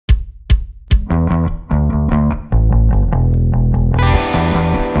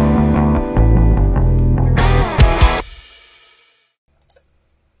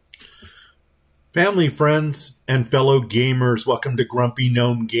Family, friends, and fellow gamers, welcome to Grumpy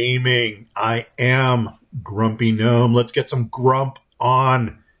Gnome Gaming. I am Grumpy Gnome. Let's get some grump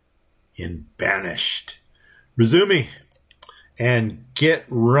on in Banished. Resume and get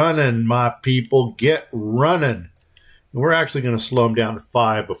running, my people. Get running. And we're actually going to slow them down to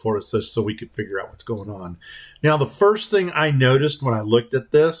 5 before it says so we could figure out what's going on. Now, the first thing I noticed when I looked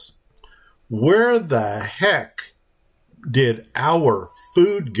at this, where the heck did our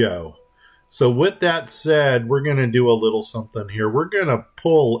food go? So with that said, we're going to do a little something here. We're going to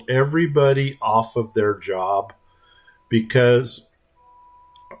pull everybody off of their job because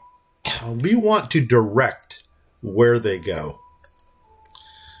we want to direct where they go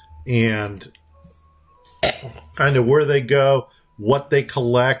and kind of where they go, what they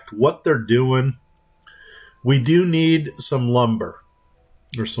collect, what they're doing. We do need some lumber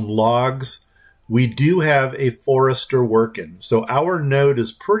or some logs. We do have a forester working. So our node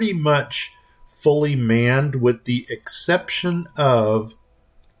is pretty much fully manned with the exception of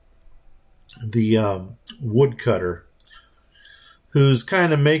the woodcutter who's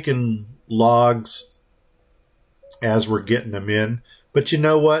kind of making logs as we're getting them in. But you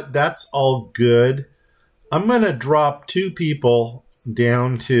know what? That's all good. I'm going to drop 2 people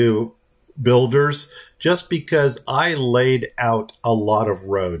down to builders just because I laid out a lot of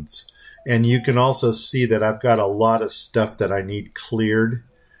roads. And you can also see that I've got a lot of stuff that I need cleared.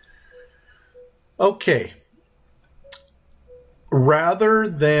 Okay, rather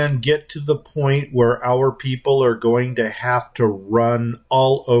than get to the point where our people are going to have to run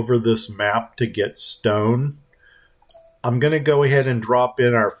all over this map to get stone, I'm going to go ahead and drop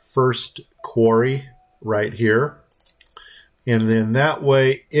in our first quarry right here. And then that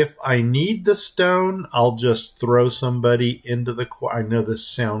way, if I need the stone, I'll just throw somebody into the quarry. I know this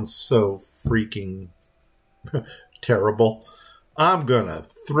sounds so freaking terrible. I'm going to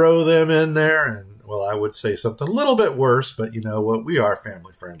throw them in there and, well, I would say something a little bit worse, but you know what? We are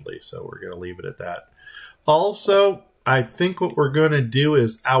family friendly, so we're going to leave it at that. Also, I think what we're going to do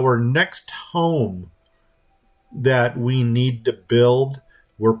is our next home that we need to build,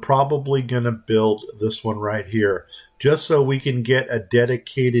 we're probably going to build this one right here, just so we can get a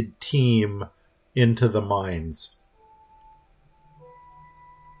dedicated team into the mines.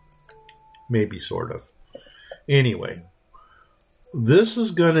 Maybe, sort of. Anyway. This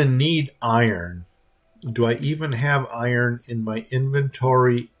is going to need iron. Do I even have iron in my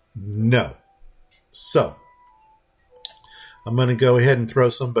inventory? No. So, I'm going to go ahead and throw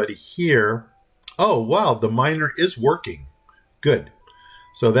somebody here. Oh, wow, the miner is working. Good.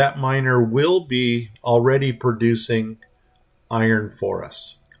 So that miner will be already producing iron for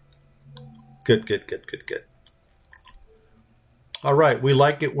us. Good, good, good, good, good. All right, we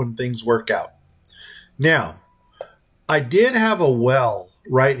like it when things work out. Now, I did have a well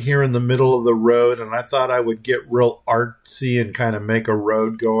right here in the middle of the road, and I thought I would get real artsy and kind of make a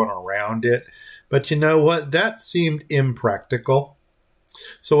road going around it. But you know what? That seemed impractical.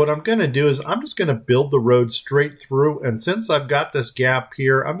 So what I'm going to do is I'm just going to build the road straight through, and since I've got this gap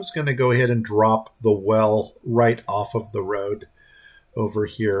here, I'm just going to go ahead and drop the well right off of the road over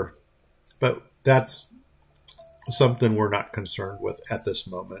here. But that's something we're not concerned with at this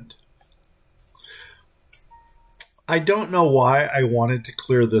moment. I don't know why I wanted to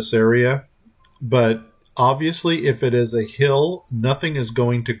clear this area, but obviously if it is a hill, nothing is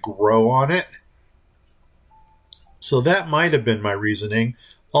going to grow on it. So that might have been my reasoning.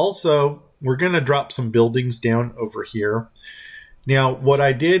 Also, we're going to drop some buildings down over here. Now, what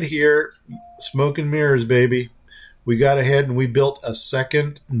I did here, smoke and mirrors, baby. We got ahead and we built a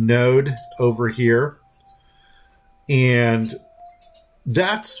second node over here. And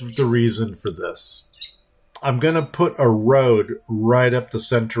that's the reason for this. I'm going to put a road right up the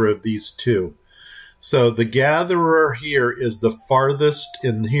center of these 2. So the gatherer here is the farthest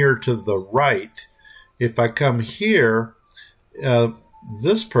in here to the right. If I come here,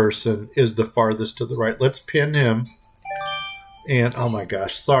 this person is the farthest to the right. Let's pin him. And, oh my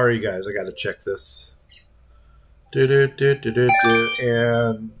gosh, sorry guys, I got to check this.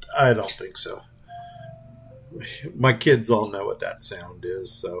 And I don't think so. My kids all know what that sound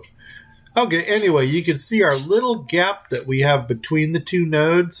is, so... Okay, anyway, you can see our little gap that we have between the 2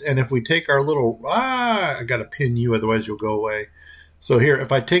 nodes. And if we take our little... I got to pin you, otherwise you'll go away. So here,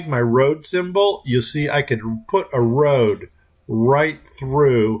 if I take my road symbol, you'll see I can put a road right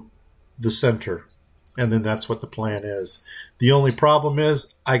through the center. And then that's what the plan is. The only problem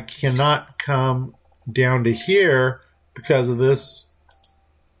is I cannot come down to here because of this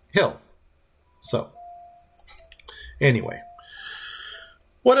hill. So, anyway.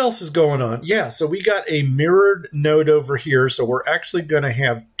 What else is going on? Yeah, so we got a mirrored node over here, so we're actually going to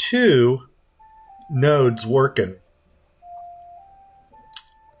have 2 nodes working.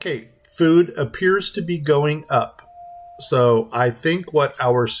 Okay, food appears to be going up. So I think what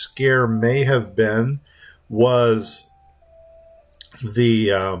our scare may have been was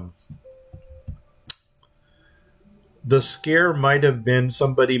the scare might have been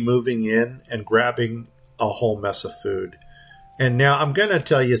somebody moving in and grabbing a whole mess of food. And now I'm going to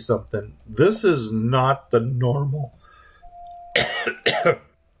tell you something. This is not the normal.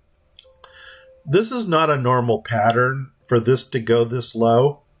 This is not a normal pattern for this to go this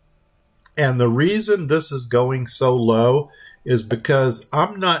low. And the reason this is going so low is because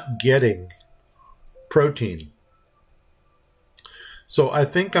I'm not getting protein. So I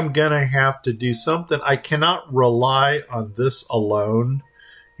think I'm going to have to do something. I cannot rely on this alone.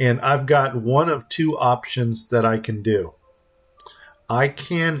 And I've got one of two options that I can do. I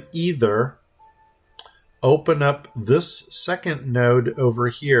can either open up this second node over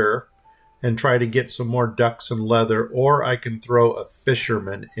here and try to get some more ducks and leather, or I can throw a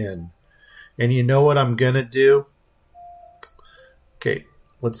fisherman in. And you know what I'm going to do? Okay,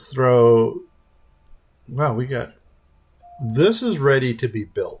 let's throw... Wow, we got... This is ready to be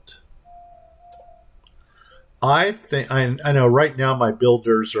built. I think... I know right now my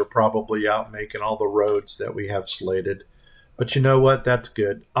builders are probably out making all the roads that we have slated. But you know what? That's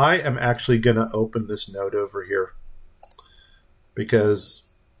good. I am actually going to open this node over here. Because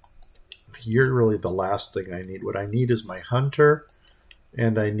you're really the last thing I need. What I need is my hunter...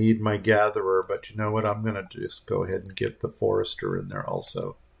 And I need my gatherer, but you know what? I'm going to just go ahead and get the forester in there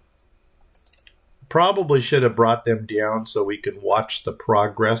also. Probably should have brought them down so we can watch the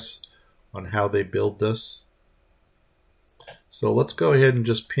progress on how they build this. So let's go ahead and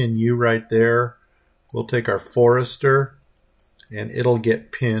just pin you right there. We'll take our forester, and it'll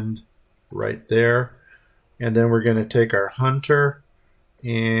get pinned right there. And then we're going to take our hunter,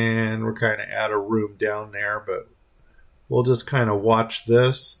 and we're kind of out of room down there, but we'll just kind of watch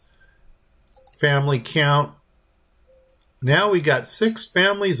this. Family count. Now we got 6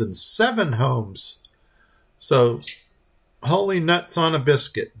 families and 7 homes. So, holy nuts on a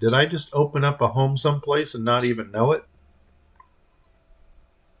biscuit. Did I just open up a home someplace and not even know it?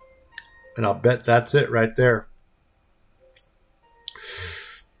 And I'll bet that's it right there.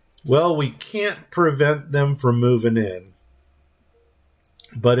 Well, we can't prevent them from moving in.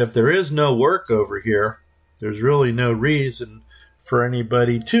 But if there is no work over here, there's really no reason for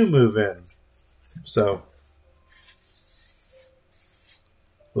anybody to move in. So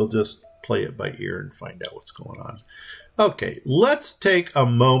we'll just play it by ear and find out what's going on. Okay, let's take a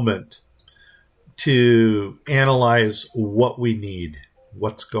moment to analyze what we need,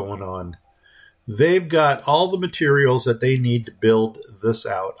 what's going on. They've got all the materials that they need to build this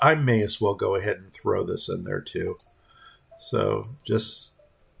out. I may as well go ahead and throw this in there too. So just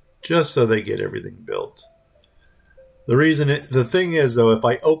so they get everything built. The thing is, though, if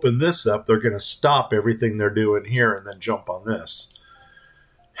I open this up, they're going to stop everything they're doing here and then jump on this.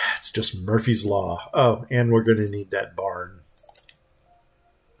 It's just Murphy's Law. Oh, and we're going to need that barn.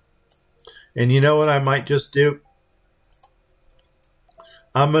 And you know what I might just do?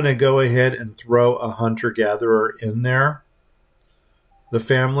 I'm going to go ahead and throw a hunter-gatherer in there. The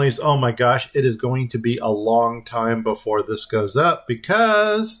families, oh my gosh, it is going to be a long time before this goes up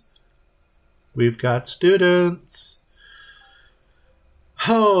because we've got students.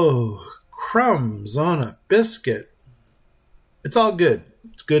 Oh, crumbs on a biscuit. It's all good.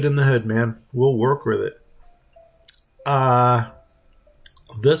 It's good in the hood, man. We'll work with it.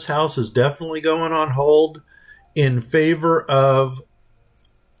 This house is definitely going on hold in favor of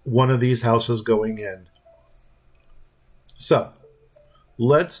one of these houses going in. So,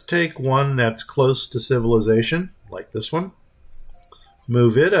 let's take one that's close to civilization, like this one.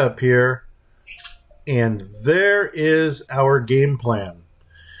 Move it up here. And there is our game plan.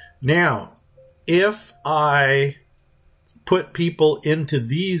 Now, if I put people into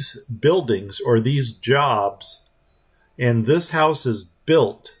these buildings or these jobs and this house is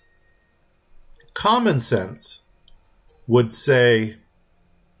built, common sense would say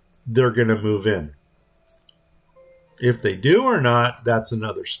they're going to move in. If they do or not, that's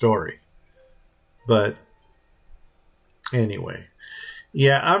another story. But anyway,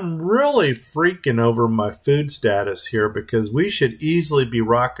 yeah, I'm really freaking over my food status here because we should easily be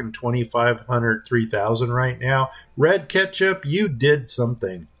rocking 2,500, 3,000 right now. Red Ketchup, you did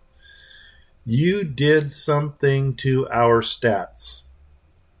something. You did something to our stats.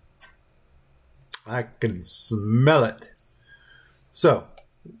 I can smell it. So,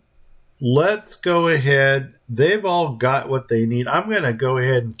 let's go ahead. They've all got what they need. I'm going to go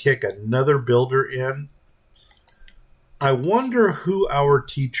ahead and kick another builder in. I wonder who our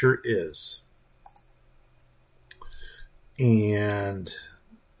teacher is. And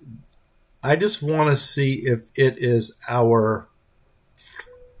I just want to see if it is our...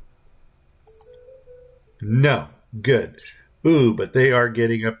 No. Good. Ooh, but they are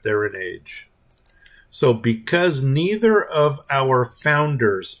getting up there in age. So because neither of our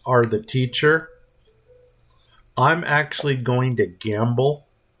founders are the teacher, I'm actually going to gamble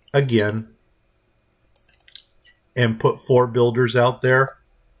again and put 4 builders out there.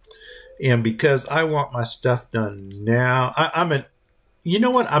 And because I want my stuff done now, you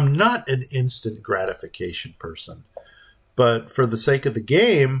know what? I'm not an instant gratification person. But for the sake of the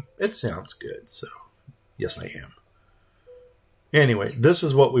game, it sounds good. So, yes, I am. Anyway, this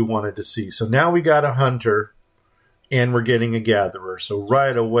is what we wanted to see. So now we got a hunter and we're getting a gatherer. So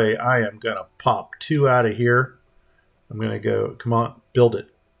right away, I am going to pop 2 out of here. I'm going to go, come on, build it.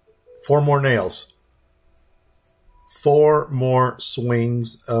 4 more nails. 4 more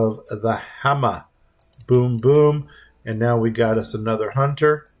swings of the hammer. Boom, boom. And now we got us another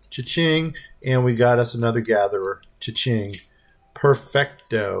hunter. Cha-ching. And we got us another gatherer. Cha-ching.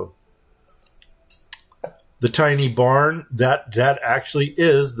 Perfecto. The tiny barn, that actually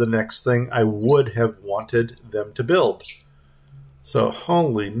is the next thing I would have wanted them to build. So,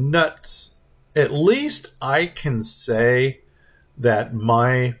 holy nuts. At least I can say that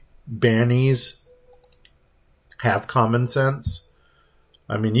my bannies have common sense.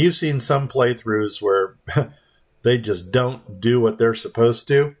 I mean, you've seen some playthroughs where they just don't do what they're supposed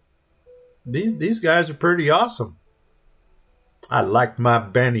to. These guys are pretty awesome. I like my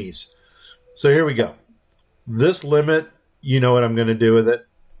bannies. So here we go. This limit, you know what I'm going to do with it.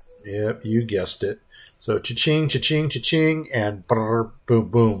 Yep, you guessed it. So cha-ching, cha-ching, cha-ching, and brr, boom,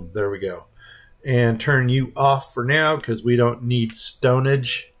 boom. There we go. And turn you off for now because we don't need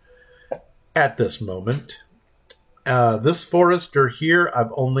stonage at this moment. This forester here,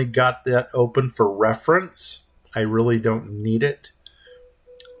 I've only got that open for reference. I really don't need it.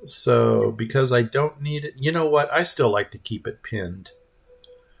 So because I don't need it, you know what? I still like to keep it pinned.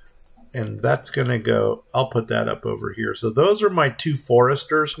 And that's going to go, I'll put that up over here. So those are my 2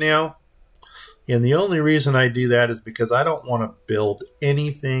 foresters now. And the only reason I do that is because I don't want to build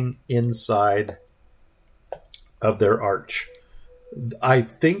anything inside of their arch. I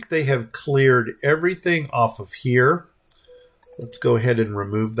think they have cleared everything off of here. Let's go ahead and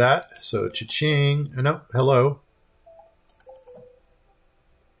remove that. So cha-ching. No, hello.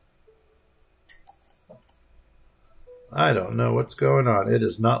 I don't know what's going on. It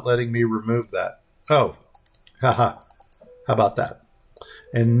is not letting me remove that. Oh, haha. How about that?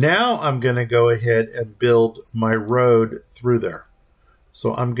 And now I'm going to go ahead and build my road through there.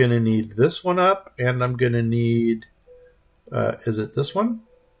 So I'm going to need this one up, and I'm going to need, is it this one?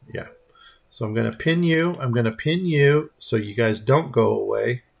 Yeah. So I'm going to pin you. I'm going to pin you so you guys don't go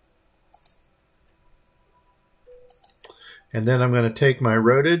away. And then I'm going to take my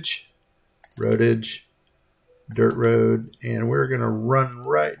roadage, dirt road, and we're going to run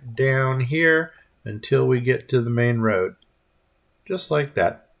right down here until we get to the main road. Just like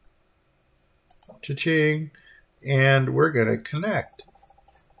that. Cha-ching. And we're going to connect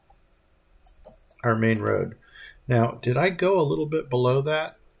our main road. Now, did I go a little bit below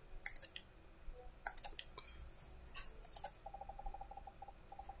that?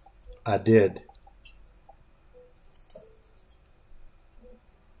 I did.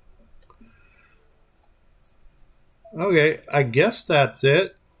 Okay, I guess that's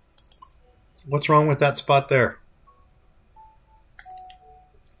it. What's wrong with that spot there?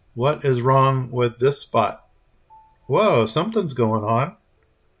 What is wrong with this spot? Whoa, something's going on.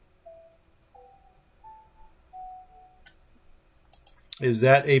 Is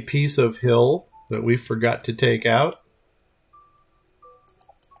that a piece of hill that we forgot to take out?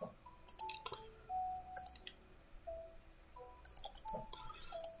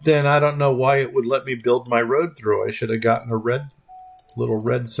 Then I don't know why it would let me build my road through. I should have gotten a little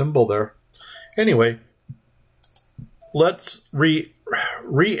red symbol there. Anyway, let's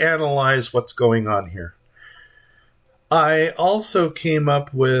reanalyze what's going on here. I also came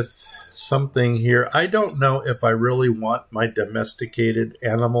up with something here. I don't know if I really want my domesticated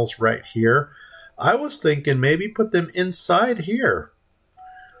animals right here. I was thinking maybe put them inside here.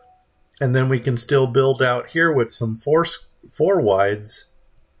 And then we can still build out here with some four wides.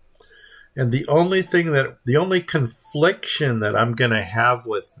 And the only confliction that I'm going to have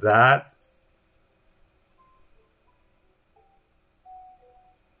with that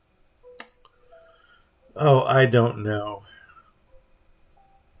I don't know.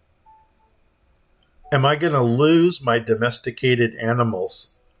 Am I going to lose my domesticated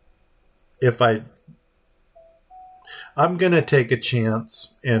animals if I I'm gonna take a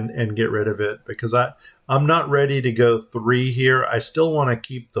chance and get rid of it because I'm not ready to go 3 here. I still want to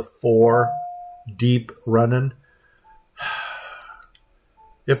keep the 4 deep running.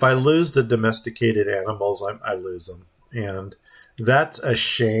 If I lose the domesticated animals, I lose them, and that's a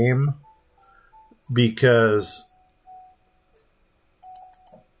shame because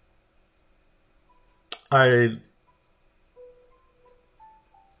oh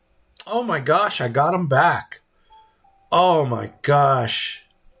my gosh, I got them back. Oh my gosh.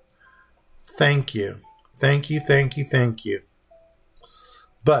 Thank you. Thank you, thank you, thank you.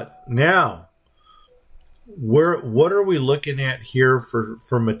 But now, what are we looking at here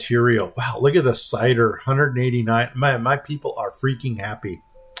for material? Wow, look at the cider, 189. My people are freaking happy.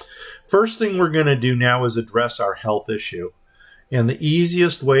 First thing we're going to do now is address our health issue. And the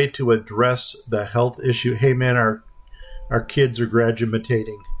easiest way to address the health issue, hey man, our kids are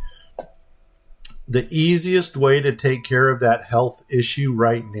graduating. The easiest way to take care of that health issue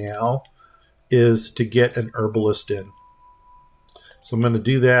right now is to get an herbalist in. So I'm going to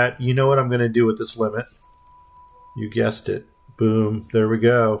do that. You know what I'm going to do with this limit? You guessed it. Boom. There we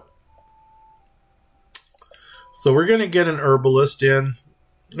go. So we're going to get an herbalist in.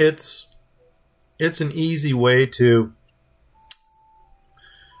 It's an easy way to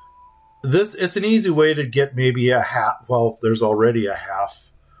it's an easy way to get maybe a half. Well, there's already a half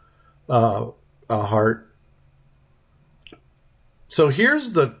a heart. So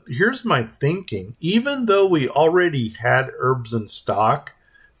here's my thinking. Even though we already had herbs in stock,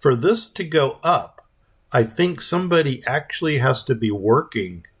 for this to go up, I think somebody actually has to be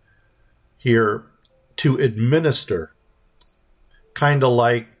working here to administer. Kind of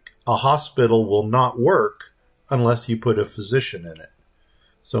like a hospital will not work unless you put a physician in it.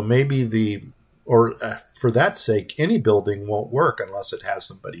 So maybe for that sake, any building won't work unless it has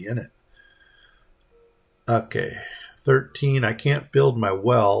somebody in it. Okay, 13, I can't build my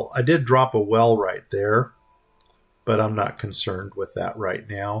well. I did drop a well right there, but I'm not concerned with that right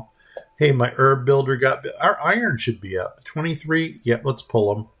now. Hey, my herb builder our iron should be up. 23, yep, let's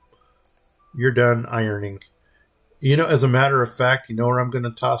pull them. You're done ironing. You know, as a matter of fact, you know where I'm going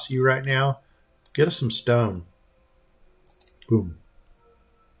to toss you right now? Get us some stone. Boom.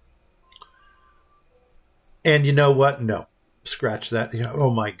 And you know what? No. Scratch that.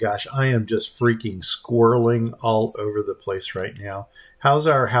 Oh my gosh, I am just freaking squirreling all over the place right now. How's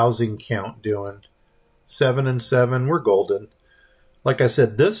our housing count doing? 7 and 7. We're golden. Like I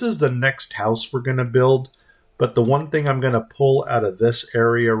said, this is the next house we're going to build. But the one thing I'm going to pull out of this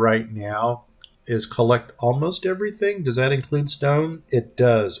area right now is collect almost everything. Does that include stone? It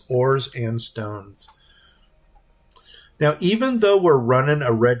does. Ores and stones. Now, even though we're running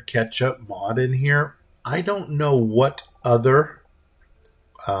a red ketchup mod in here, I don't know what other...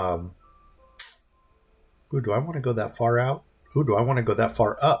 Ooh, do I want to go that far out? Ooh, do I want to go that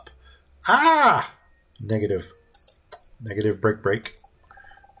far up? Ah! Negative. Negative, break.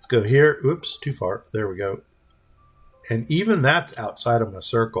 Let's go here. Oops, too far. There we go. And even that's outside of my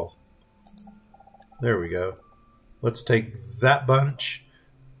circle. There we go. Let's take that bunch,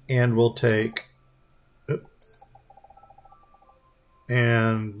 and we'll take...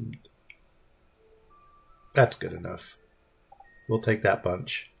 And that's good enough. We'll take that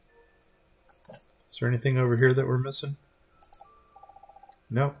bunch. Is there anything over here that we're missing?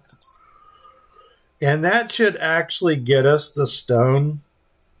 Nope. And that should actually get us the stone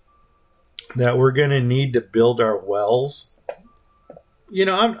that we're going to need to build our wells. You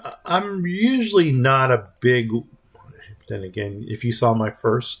know, I'm usually not a big... Then again, if you saw my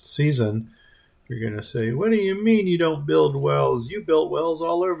first season, you're going to say, what do you mean you don't build wells? You built wells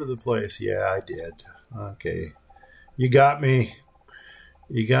all over the place. Yeah, I did. Okay. You got me.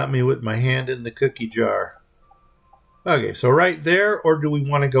 You got me with my hand in the cookie jar. Okay, so right there, or do we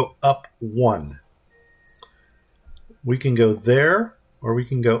want to go up 1? We can go there, or we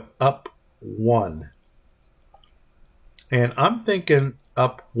can go up 1. And I'm thinking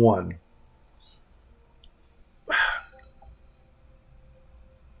up 1.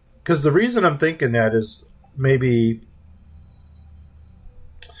 Because the reason I'm thinking that is maybe...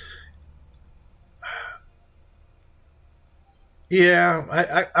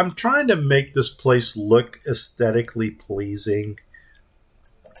 Yeah, I'm trying to make this place look aesthetically pleasing.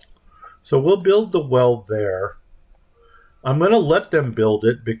 So we'll build the well there. I'm going to let them build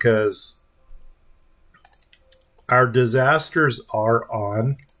it because our disasters are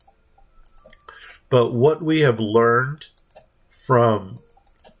on. But what we have learned from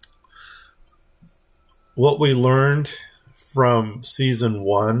season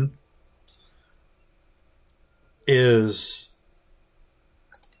 1 is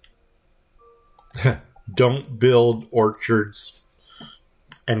Don't build orchards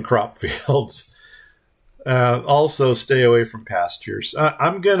and crop fields. Also, stay away from pastures.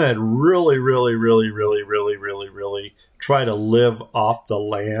 I'm going to really, really, really, really, really, really, really try to live off the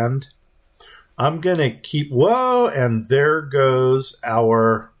land. I'm going to keep... Whoa! And there goes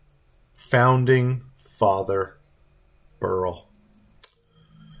our founding father, Burl.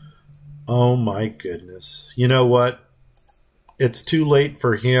 Oh, my goodness. You know what? It's too late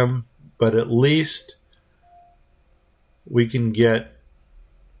for him, but at least we can get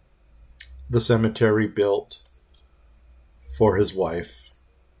the cemetery built for his wife.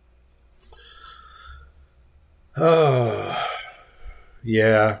 Oh,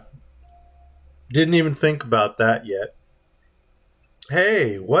 yeah. Didn't even think about that yet.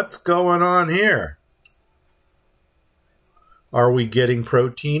 Hey, what's going on here? Are we getting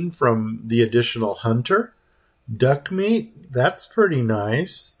protein from the additional hunter? Duck meat? That's pretty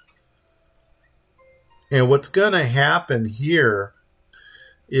nice. And what's going to happen here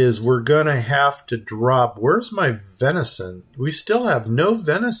is we're going to have to drop... Where's my venison? We still have no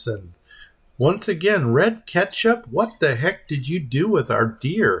venison. Once again, red ketchup? What the heck did you do with our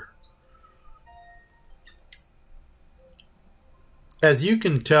deer? As you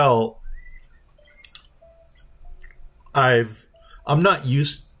can tell, I'm not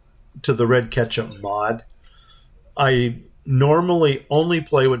used to the red ketchup mod. I normally only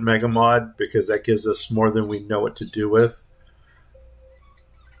play with Mega Mod because that gives us more than we know what to do with.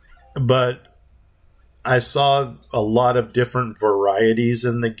 But I saw a lot of different varieties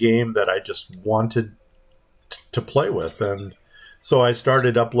in the game that I just wanted to play with. And so I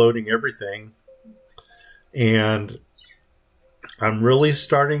started uploading everything. And I'm really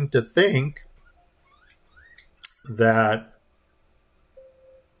starting to think that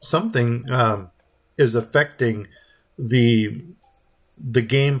something is affecting the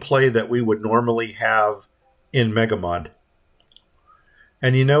gameplay that we would normally have in Mega Mod.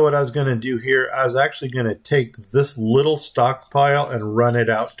 And you know what I was going to do here? I was actually going to take this little stockpile and run it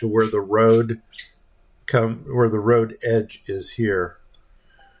out to where the road edge is here.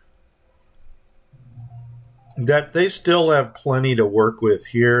 That they still have plenty to work with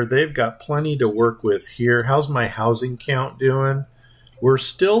here. They've got plenty to work with here. How's my housing count doing? We're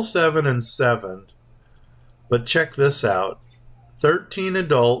still 7 and 7. But check this out. 13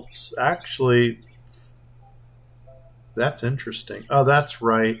 adults. Actually, that's interesting. Oh, that's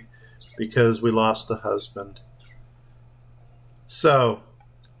right. Because we lost a husband. So,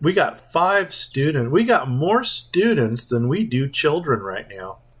 we got 5 students. We got more students than we do children right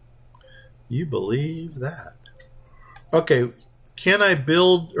now. You believe that? Okay, can I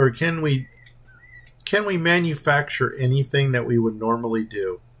build or can we manufacture anything that we would normally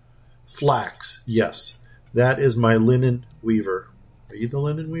do? Flax, yes. That is my linen weaver. Are you the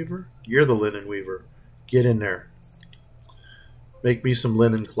linen weaver? You're the linen weaver. Get in there. Make me some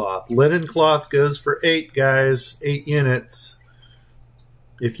linen cloth. Linen cloth goes for 8, guys. 8 units.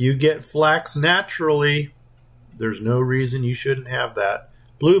 If you get flax naturally, there's no reason you shouldn't have that.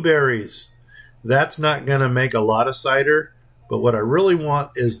 Blueberries. That's not going to make a lot of cider, but what I really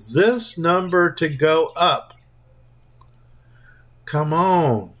want is this number to go up. Come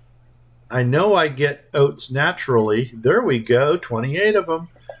on. I know I get oats naturally. There we go, 28 of them.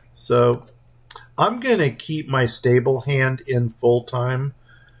 So I'm going to keep my stable hand in full time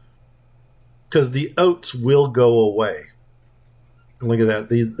because the oats will go away. Look at that.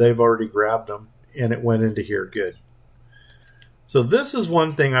 They've already grabbed them, and it went into here. Good. So this is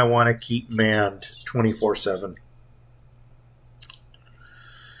one thing I want to keep manned 24/7.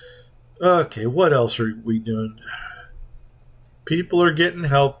 Okay, what else are we doing? People are getting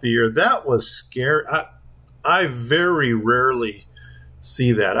healthier. That was scary. I very rarely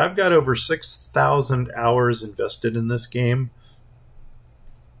see that. I've got over 6,000 hours invested in this game,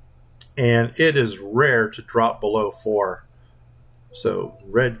 and it is rare to drop below 4. So,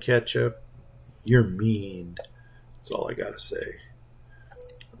 red ketchup, you're mean. That's all I got to say.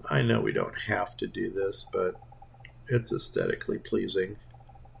 I know we don't have to do this, but it's aesthetically pleasing.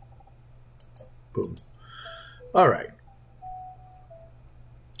 Boom. All right.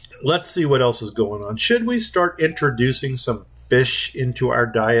 Let's see what else is going on. Should we start introducing some fish into our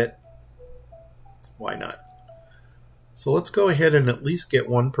diet? Why not? So let's go ahead and at least get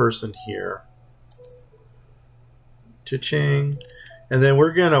one person here. Cha-ching. And then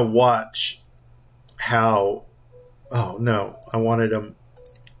we're going to watch how... Oh, no. I wanted them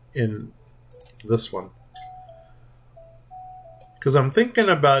in this one. Because I'm thinking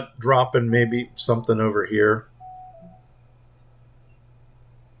about dropping maybe something over here.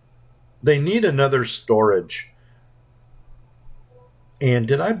 They need another storage. And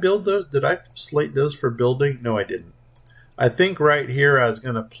did I build those? Did I slate those for building? No, I didn't. I think right here I was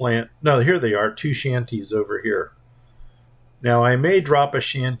going to plant... No, here they are, 2 shanties over here. Now, I may drop a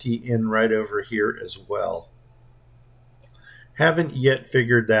shanty in right over here as well. Haven't yet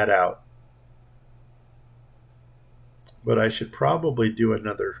figured that out. But I should probably do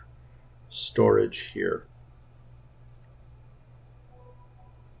another storage here.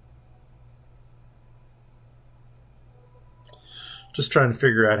 Just trying to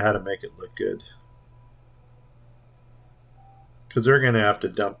figure out how to make it look good. Because they're going to have to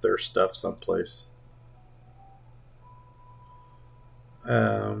dump their stuff someplace.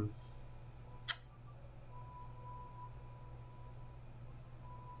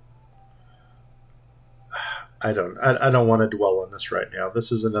 I don't want to dwell on this right now.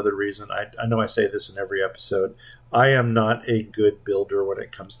 This is another reason. I know I say this in every episode. I am not a good builder when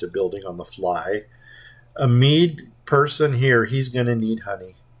it comes to building on the fly. A mead person here, he's going to need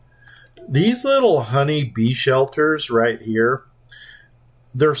honey. These little honey bee shelters right here,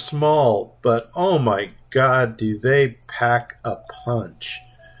 they're small, but oh my God, do they pack a punch.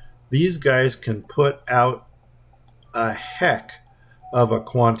 These guys can put out a heck of a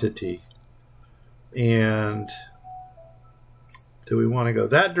quantity. And do we want to go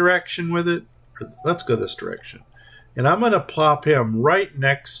that direction with it? Let's go this direction. And I'm going to plop him right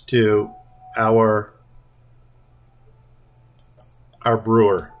next to our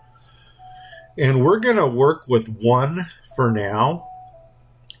brewer. And we're going to work with one for now.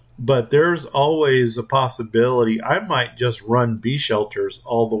 But there's always a possibility I might just run bee shelters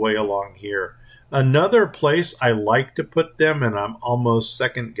all the way along here. Another place I like to put them, and I'm almost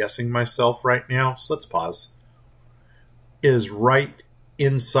second guessing myself right now, so let's pause, is right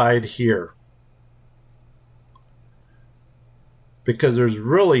inside here. Because there's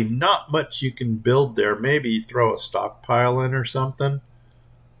really not much you can build there. Maybe throw a stockpile in or something.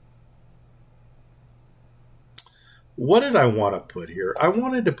 What did I want to put here? I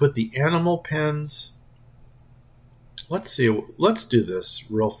wanted to put the animal pens. Let's see. Let's do this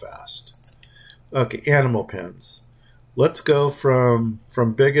real fast. Okay, animal pens. Let's go from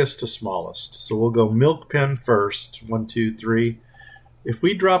biggest to smallest. So we'll go milk pen first. 1, 2, 3. If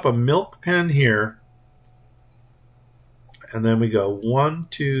we drop a milk pen here, and then we go 1,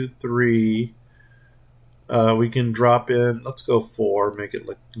 2, 3, we can drop in, let's go 4, make it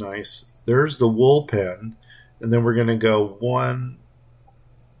look nice. There's the wool pen. And then we're going to go 1,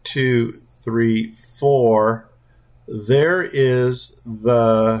 2, 3, 4. There is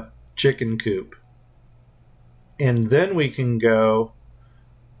the chicken coop. And then we can go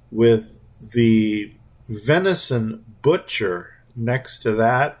with the venison butcher next to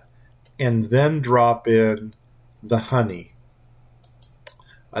that and then drop in the honey.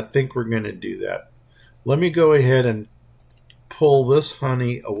 I think we're going to do that. Let me go ahead and pull this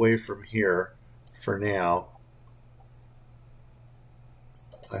honey away from here for now.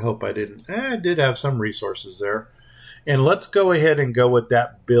 I hope I didn't. I did have some resources there. And let's go ahead and go with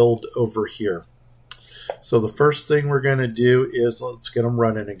that build over here. So the first thing we're going to do is, let's get them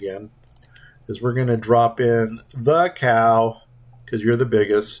running again, is we're going to drop in the cow, because you're the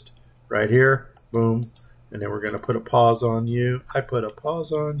biggest, right here. Boom. And then we're going to put a pause on you. I put a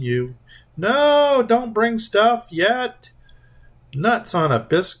pause on you. No, don't bring stuff yet. Nuts on a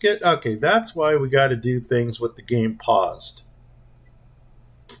biscuit. Okay, that's why we got to do things with the game paused.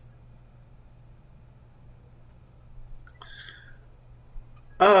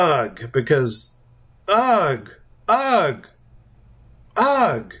 Ugh, because ugh.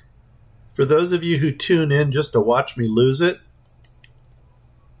 For those of you who tune in just to watch me lose it,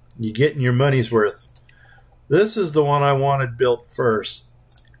 you're getting your money's worth. This is the one I wanted built first.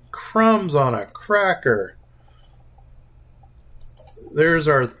 Crumbs on a cracker. There's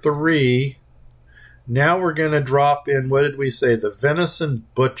our 3. Now we're going to drop in, what did we say? The venison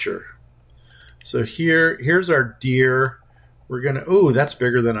butcher. So here's our deer. We're going to, ooh, that's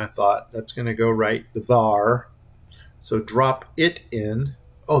bigger than I thought. That's going to go right there. So drop it in.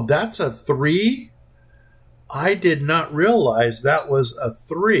 Oh, that's a 3? I did not realize that was a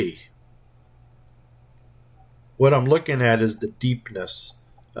 3. What I'm looking at is the deepness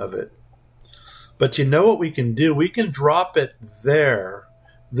of it. But you know what we can do? We can drop it there.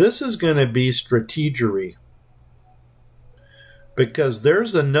 This is going to be strategery. Because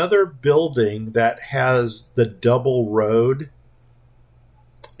there's another building that has the double road.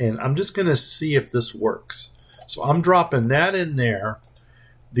 And I'm just going to see if this works. So I'm dropping that in there.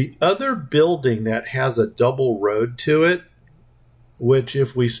 The other building that has a double road to it, which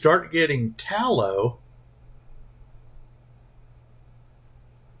if we start getting tallow,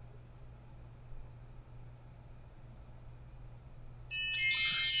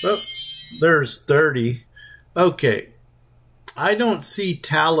 Oh, there's 30. Okay. I don't see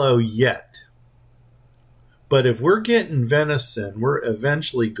tallow yet. But if we're getting venison, we're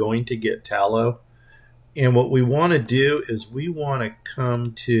eventually going to get tallow. And what we want to do is we want to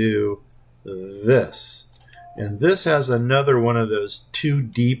come to this. And this has another one of those 2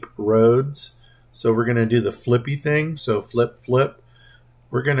 deep roads. So we're going to do the flippy thing. So flip, flip.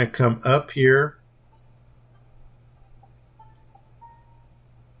 We're going to come up here.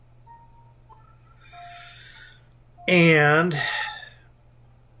 And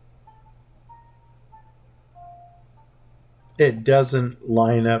it doesn't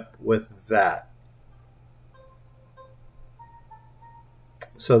line up with that.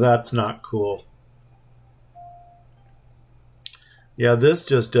 So that's not cool. Yeah, this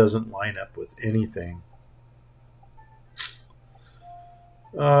just doesn't line up with anything.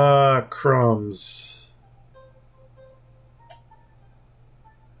 Crumbs.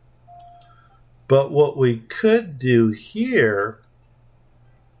 But what we could do here,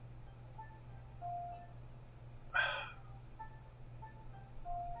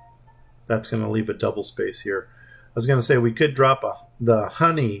 that's going to leave a double space here. I was going to say we could drop the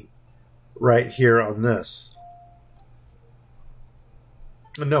honey right here on this.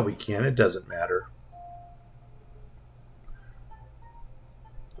 No, we can't. It doesn't matter.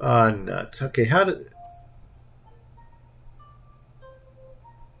 Nuts. Okay, how did...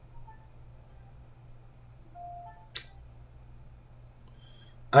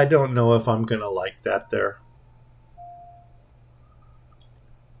 I don't know if I'm going to like that there.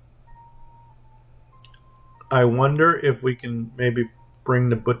 I wonder if we can maybe bring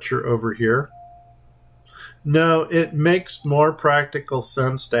the butcher over here. No, it makes more practical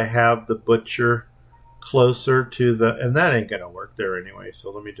sense to have the butcher closer to the... And that ain't going to work there anyway,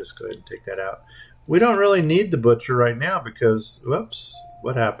 so let me just go ahead and take that out. We don't really need the butcher right now because... Whoops,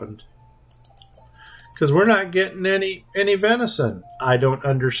 what happened? Because we're not getting any venison. I don't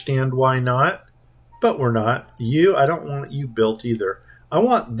understand why not, but we're not. I don't want you built either. I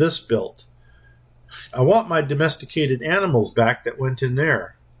want this built. I want my domesticated animals back that went in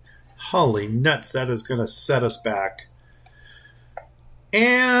there. Holy nuts, that is going to set us back.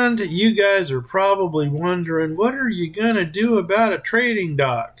 And you guys are probably wondering, what are you going to do about a trading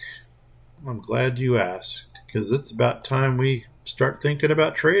dock? I'm glad you asked, because it's about time we start thinking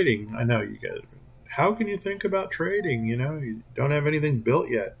about trading. I know you guys... How can you think about trading? You know, you don't have anything built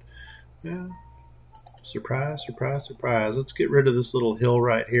yet. Yeah. Surprise, surprise, surprise. Let's get rid of this little hill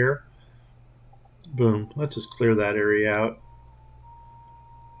right here. Boom. Let's just clear that area out.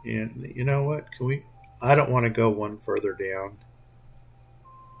 And you know what? I don't want to go one further down.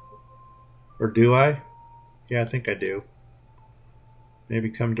 Or do I? Yeah, I think I do. Maybe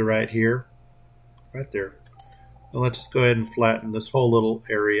come to right here. Right there. Well, let's just go ahead and flatten this whole little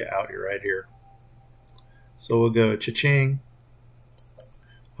area out here, right here. So we'll go cha-ching.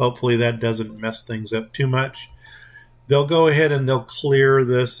 Hopefully that doesn't mess things up too much. They'll go ahead and they'll clear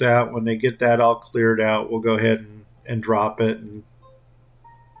this out. When they get that all cleared out, we'll go ahead and drop it. And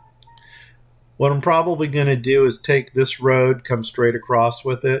what I'm probably going to do is take this road, come straight across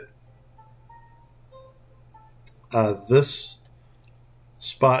with it. This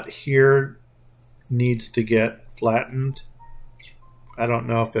spot here needs to get flattened. I don't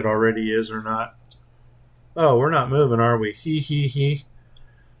know if it already is or not. Oh, we're not moving, are we? He.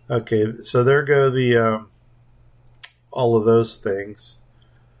 Okay, so there go the all of those things.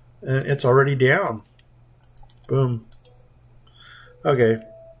 And it's already down. Boom. Okay.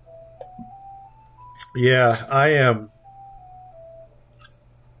 Yeah, I am.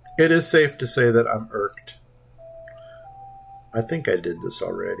 It is safe to say that I'm irked. I think I did this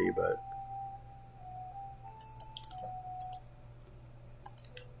already, but...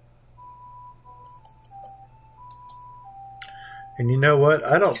 And you know what?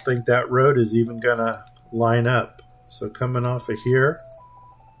 I don't think that road is even going to line up. So coming off of here.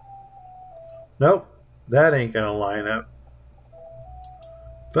 Nope. That ain't going to line up.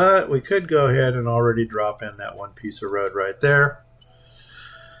 But we could go ahead and already drop in that one piece of road right there.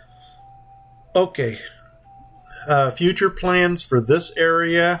 Okay. Future plans for this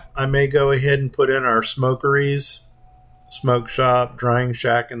area. I may go ahead and put in our smokeries, smoke shop, drying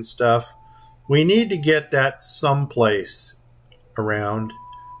shack and stuff. We need to get that someplace around.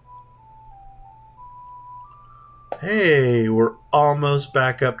 Hey, we're almost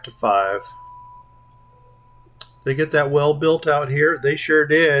back up to 5. They get that well built out here? They sure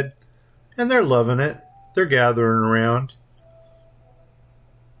did. And they're loving it. They're gathering around.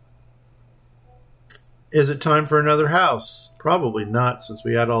 Is it time for another house? Probably not, since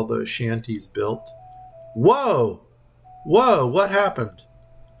we had all those shanties built. Whoa! Whoa, what happened?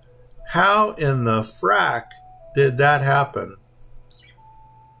 How in the frack did that happen?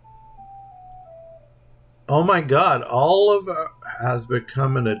 Oh my God, Oliver has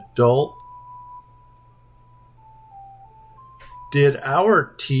become an adult. Did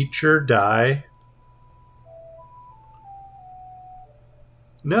our teacher die?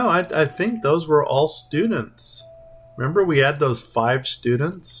 No, I think those were all students. Remember we had those 5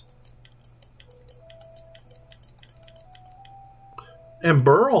 students? And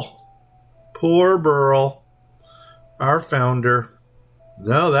Burl. Poor Burl. Our founder.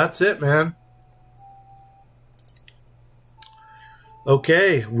 No, that's it, man.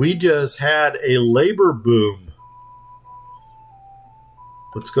 Okay, we just had a labor boom.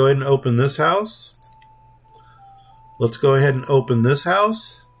 Let's go ahead and open this house. Let's go ahead and open this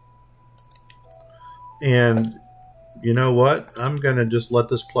house. And you know what? I'm going to just let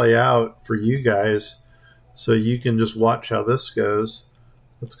this play out for you guys so you can just watch how this goes.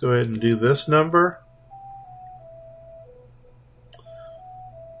 Let's go ahead and do this number.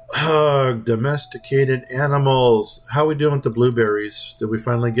 Domesticated animals. How are we doing with the blueberries? Did we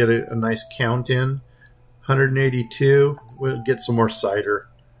finally get a nice count in? 182. We'll get some more cider.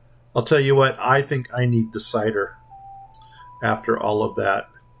 I'll tell you what, I think I need the cider after all of that.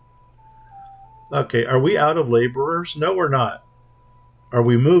 Okay, are we out of laborers? No, we're not. Are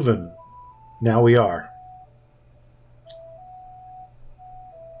we moving? Now we are.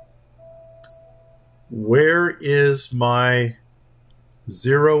 Where is my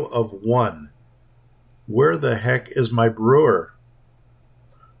 0 of 1? Where the heck is my brewer?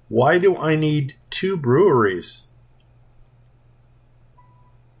 Why do I need 2 breweries?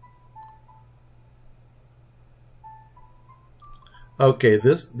 Okay,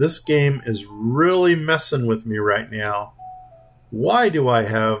 this game is really messing with me right now. Why do I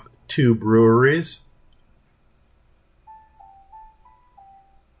have 2 breweries?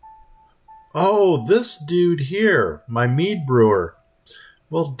 Oh, this dude here, my mead brewer.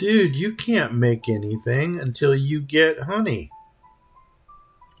 Well, dude, you can't make anything until you get honey.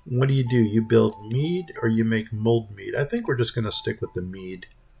 What do? You build mead or you make mulled mead? I think we're just going to stick with the mead.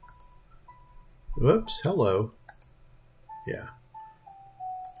 Whoops, hello. Yeah.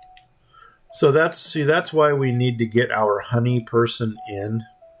 So that's why we need to get our honey person in.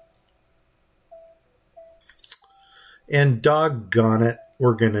 And doggone it,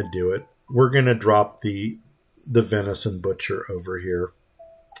 we're going to do it. We're going to drop the venison butcher over here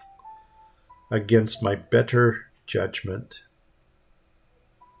against my better judgment.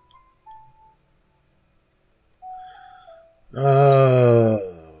 Yeah,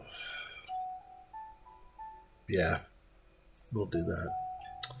 we'll do that.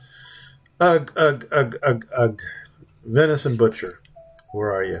 Ugh. Venison butcher,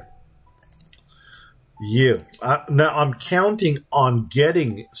 where are you? You. Now I'm counting on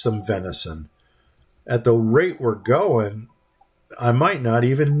getting some venison. At the rate we're going, I might not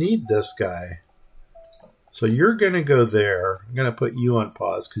even need this guy. So you're going to go there. I'm going to put you on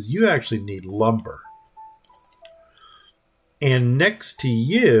pause because you actually need lumber. And next to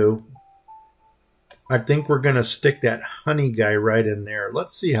you, I think we're going to stick that honey guy right in there.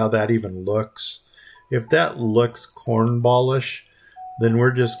 Let's see how that even looks. If that looks cornballish, then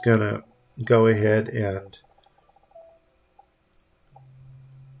we're just going to go ahead and...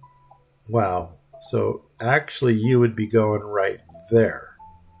 Wow. So actually you would be going right there.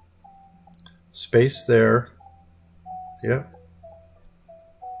 Space there. Yep.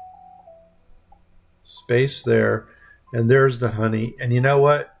 Space there. And there's the honey. And you know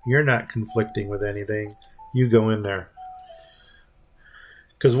what? You're not conflicting with anything. You go in there.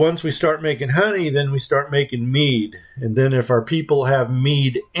 Because once we start making honey, then we start making mead. And then if our people have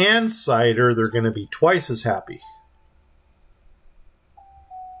mead and cider, they're going to be twice as happy.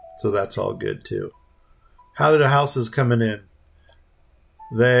 So that's all good too. How are the houses coming in?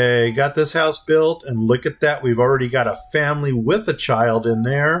 They got this house built, and look at that. We've already got a family with a child in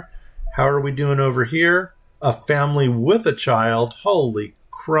there. How are we doing over here? A family with a child. Holy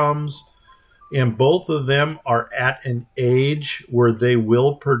crumbs. And both of them are at an age where they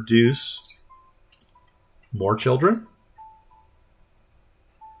will produce more children.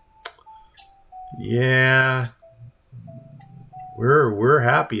 Yeah. We're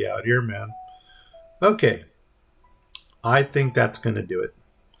happy out here, man. Okay. I think that's going to do it.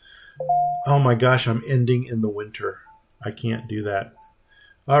 Oh my gosh, I'm ending in the winter. I can't do that.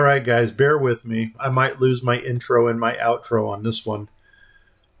 All right, guys, bear with me. I might lose my intro and my outro on this one.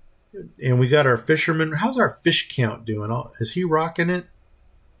 And we got our fisherman. How's our fish count doing? Is he rocking it?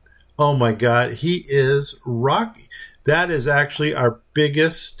 Oh my God, he is rocking. That is actually our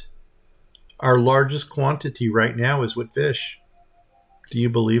biggest, our largest quantity right now is with fish. Do you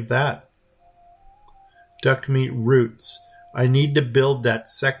believe that? Duck meat roots. I need to build that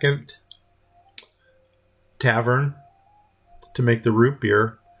second tavern to make the root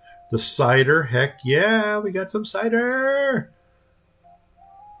beer. The cider, heck yeah, we got some cider.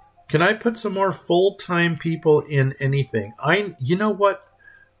 Can I put some more full-time people in anything? You know what?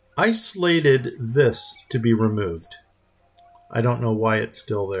 I slated this to be removed. I don't know why it's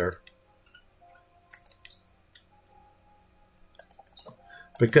still there.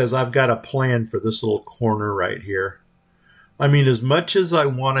 Because I've got a plan for this little corner right here. I mean, as much as I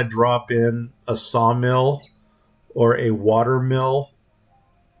want to drop in a sawmill or a water mill,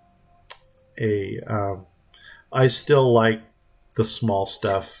 I still like the small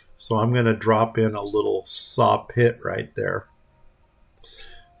stuff. So I'm going to drop in a little saw pit right there.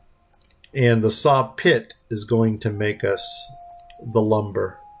 And the saw pit is going to make us the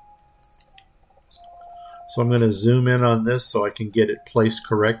lumber. So I'm going to zoom in on this so I can get it placed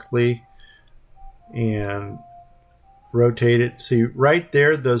correctly and rotate it. See right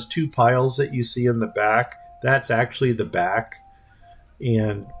there, those two piles that you see in the back, that's actually the back.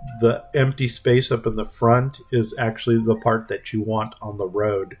 And the empty space up in the front is actually the part that you want on the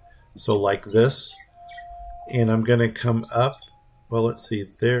road. So like this. And I'm going to come up. Well, let's see.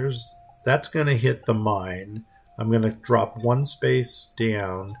 That's going to hit the mine. I'm going to drop one space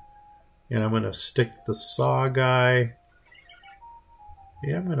down. And I'm going to stick the saw guy.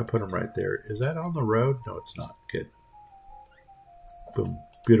 Yeah, I'm going to put him right there. Is that on the road? No, it's not. Good. Boom.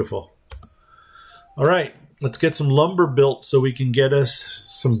 Beautiful. All right. Let's get some lumber built so we can get us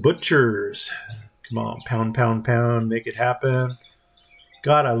some butchers. Come on. Pound, pound, pound. Make it happen.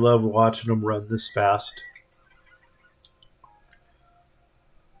 God, I love watching them run this fast.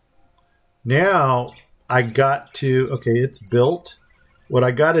 Now, I got to... Okay, it's built. What I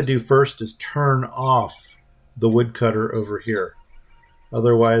got to do first is turn off the woodcutter over here.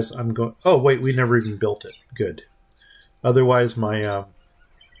 Otherwise, I'm going... Oh, wait, we never even built it. Good. Otherwise, my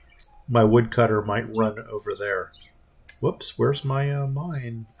woodcutter might run over there. Whoops, where's my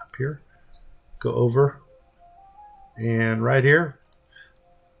mine? Up here. Go over. And right here.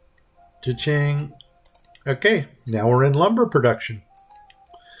 Cha-ching. Okay, now we're in lumber production.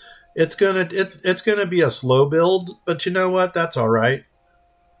 It's gonna be a slow build, but you know what? That's all right.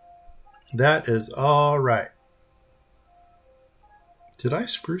 That is all right. Did I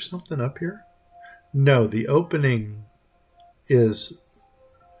screw something up here? No, the opening is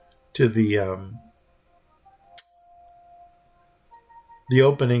to the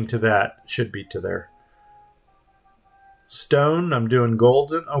opening to that should be to there. Stone, I'm doing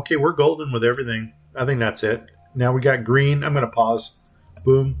golden. Okay, we're golden with everything. I think that's it. Now we got green. I'm going to pause.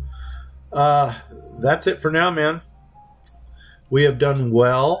 Boom. That's it for now, man. We have done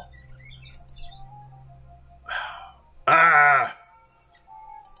well.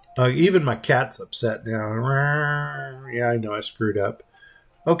 Even my cat's upset now. Yeah, I know I screwed up.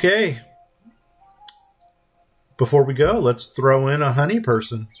 Okay. Before we go, let's throw in a honey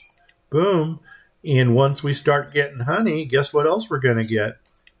person. Boom. And once we start getting honey, guess what else we're going to get?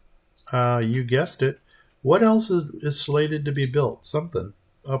 You guessed it. What else is slated to be built? Something.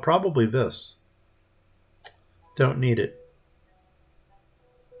 Oh, probably this. Don't need it.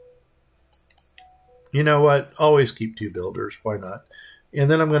 You know what? Always keep 2 builders. Why not? And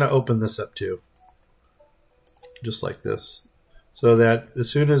then I'm going to open this up too. Just like this. So that as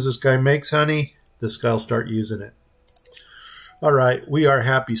soon as this guy makes honey, this guy will start using it. All right, we are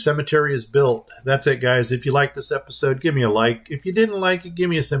happy. Cemetery is built. That's it, guys. If you like this episode, give me a like. If you didn't like it,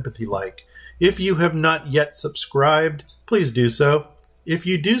 give me a sympathy like. If you have not yet subscribed, please do so. If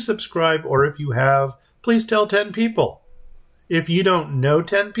you do subscribe, or if you have, please tell 10 people. If you don't know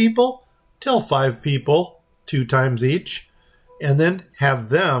 10 people, tell 5 people 2 times each, and then have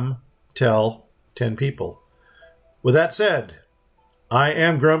them tell 10 people. With that said, I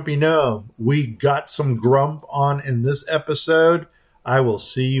am Grumpy Gnome. We got some grump on in this episode. I will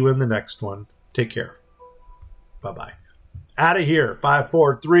see you in the next one. Take care. Bye-bye. Out of here. 5,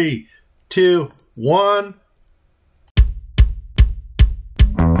 4, 3, 2, 1.